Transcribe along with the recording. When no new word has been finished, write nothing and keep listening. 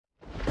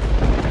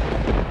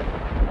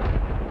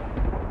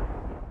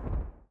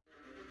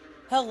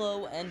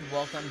Hello and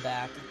welcome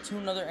back to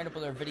another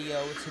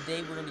video.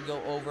 Today we're going to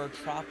go over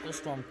Tropical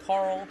Storm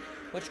Karl,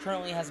 which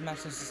currently has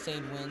maximum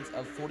sustained winds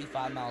of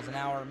 45 miles an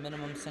hour,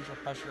 minimum central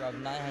pressure of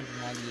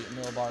 998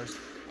 millibars,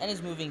 and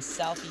is moving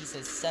southeast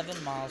at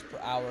 7 miles per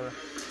hour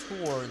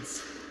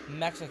towards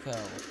Mexico.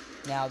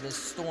 Now, this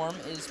storm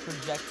is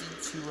projected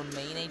to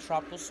remain a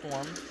tropical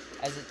storm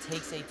as it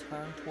takes a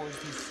turn towards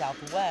the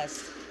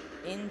southwest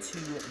into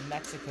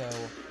Mexico,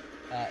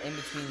 in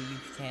between the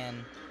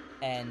Yucatan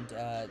and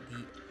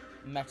the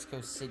Mexico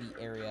City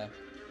area,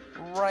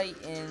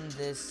 right in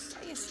this,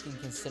 I guess you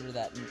can consider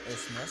that an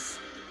isthmus.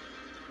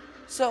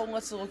 So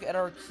let's look at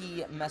our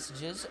key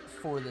messages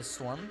for this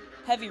storm.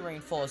 Heavy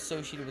rainfall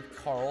associated with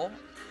Karl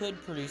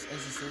could produce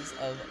instances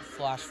of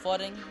flash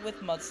flooding with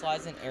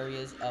mudslides in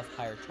areas of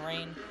higher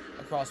terrain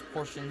across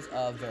portions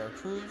of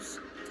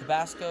Veracruz,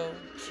 Tabasco,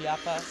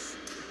 Chiapas,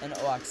 and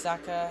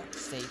Oaxaca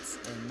states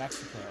in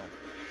Mexico.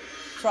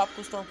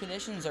 Tropical storm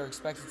conditions are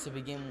expected to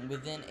begin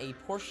within a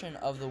portion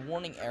of the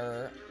warning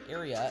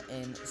area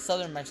in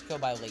southern Mexico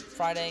by late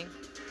Friday.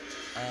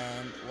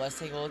 And let's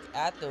take a look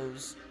at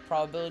those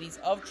probabilities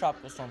of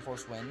tropical storm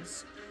force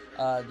winds.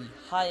 The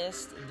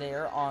highest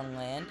there on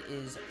land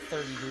is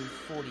 30 to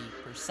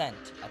 40%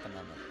 at the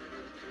moment.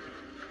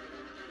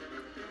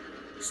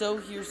 So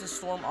here's the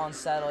storm on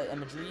satellite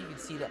imagery. You can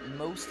see that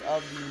most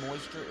of the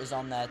moisture is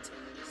on that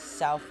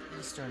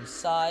southeastern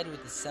side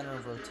with the center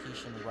of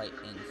rotation right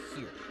in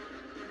here.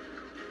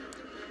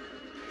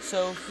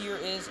 So here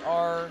is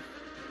our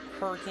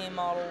hurricane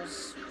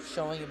models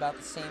showing about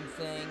the same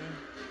thing.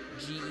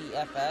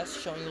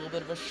 GEFS showing a little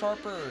bit of a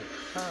sharper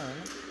turn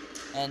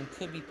and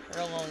could be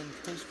paralleling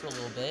the coast for a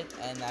little bit,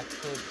 and that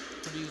could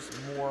produce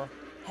more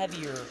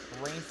heavier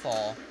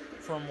rainfall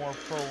for a more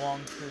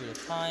prolonged period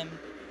of time.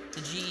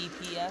 The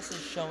GEPS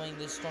is showing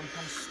this storm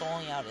kind of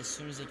stalling out as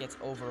soon as it gets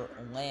over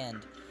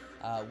land,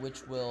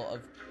 which will of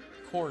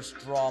course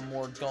draw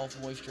more Gulf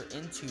moisture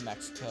into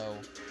Mexico,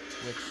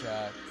 which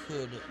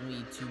could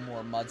lead to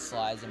more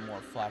mudslides and more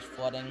flash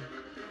flooding.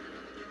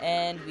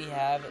 And we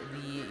have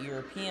the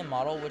European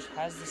model, which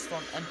has the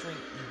storm entering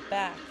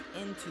back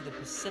into the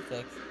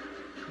Pacific.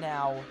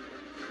 Now,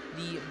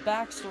 the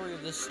backstory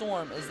of this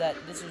storm is that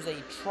this was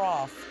a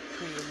trough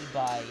created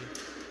by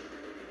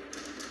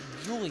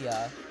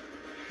Julia,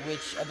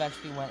 which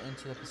eventually went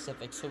into the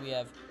Pacific. So we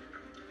have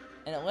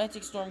an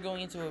Atlantic storm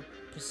going into a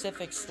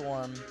Pacific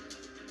storm,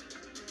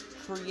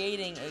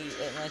 creating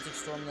a Atlantic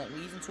storm that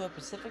leads into a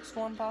Pacific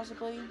storm,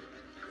 possibly.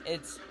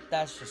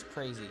 That's just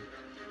crazy.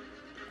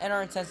 And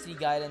our intensity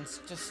guidance,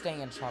 just staying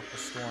in tropical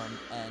storm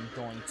and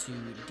going to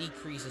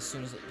decrease as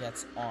soon as it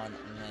gets on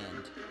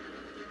land.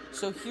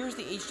 So here's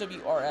the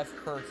HWRF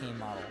hurricane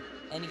model,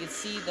 and you can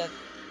see that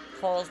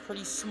Karl's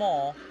pretty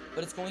small,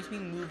 but it's going to be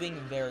moving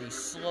very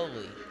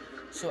slowly.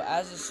 So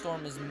as the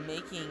storm is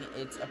making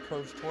its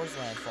approach towards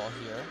landfall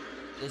here,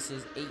 this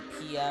is 8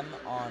 p.m.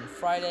 on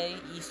Friday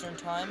Eastern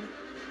Time,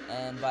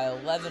 and by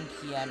 11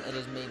 p.m. it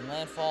has made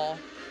landfall,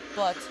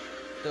 but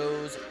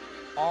those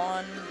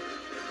onshore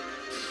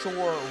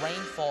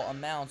rainfall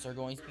amounts are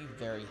going to be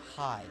very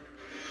high,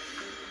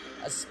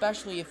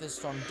 especially if this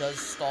storm does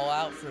stall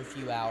out for a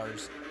few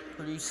hours,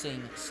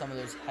 producing some of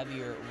those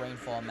heavier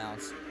rainfall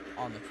amounts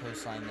on the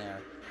coastline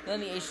there.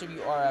 Then the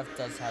HWRF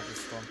does have this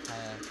storm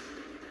kind of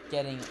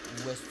getting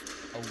whisked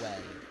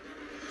away.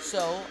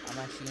 So I'm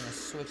actually going to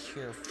switch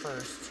here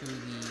first to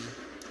the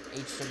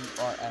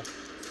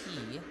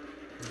HWRF-P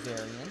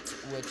variant,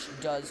 which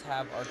does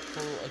have our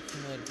total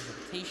accumulated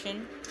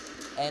precipitation,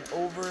 and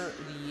over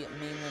the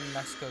mainland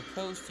Mexico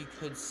coast you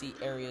could see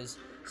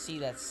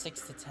that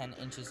 6 to 10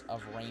 inches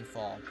of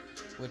rainfall,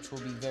 which will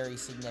be very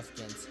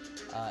significant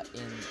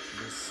in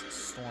this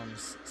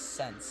storm's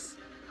sense.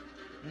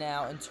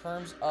 Now, in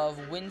terms of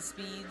wind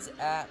speeds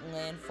at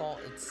landfall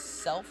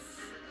itself,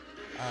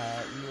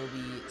 we will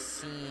be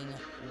seeing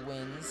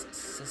winds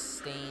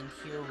sustained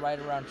here right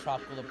around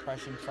tropical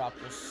depression,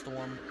 tropical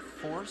storm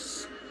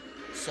force.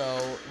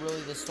 So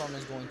really this storm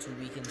is going to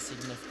weaken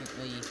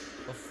significantly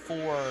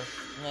before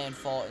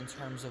landfall in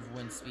terms of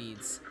wind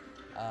speeds.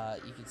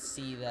 You can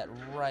see that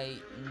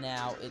right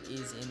now it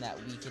is in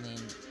that weakening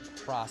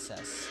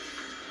process,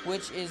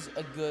 which is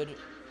a good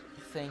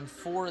thing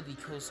for the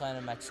coastline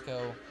of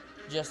Mexico,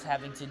 just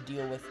having to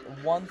deal with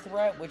one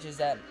threat, which is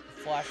that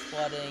flash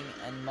flooding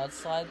and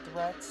mudslide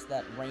threats,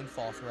 that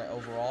rainfall threat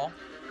overall,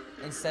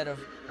 instead of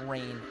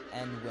rain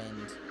and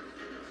wind,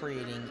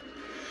 creating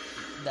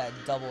that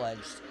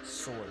double-edged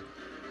sword.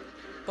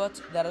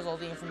 But that is all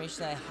the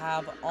information I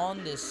have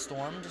on this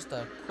storm. Just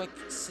a quick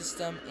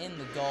system in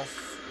the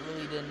Gulf.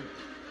 Really didn't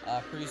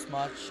produce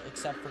much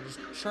except for just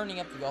churning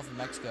up the Gulf of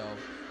Mexico.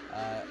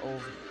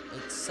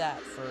 It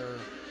sat for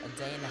a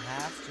day and a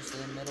half just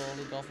in the middle of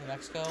the Gulf of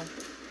Mexico.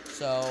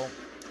 So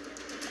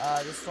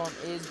this storm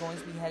is going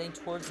to be heading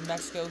towards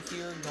Mexico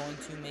here, going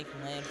to make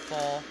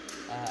landfall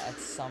at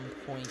some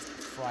point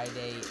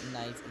Friday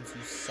night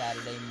into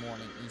Saturday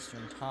morning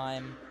Eastern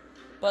Time.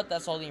 But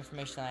that's all the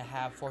information I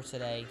have for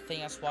today. Thank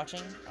you guys for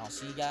watching. I'll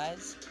see you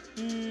guys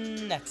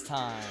next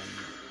time.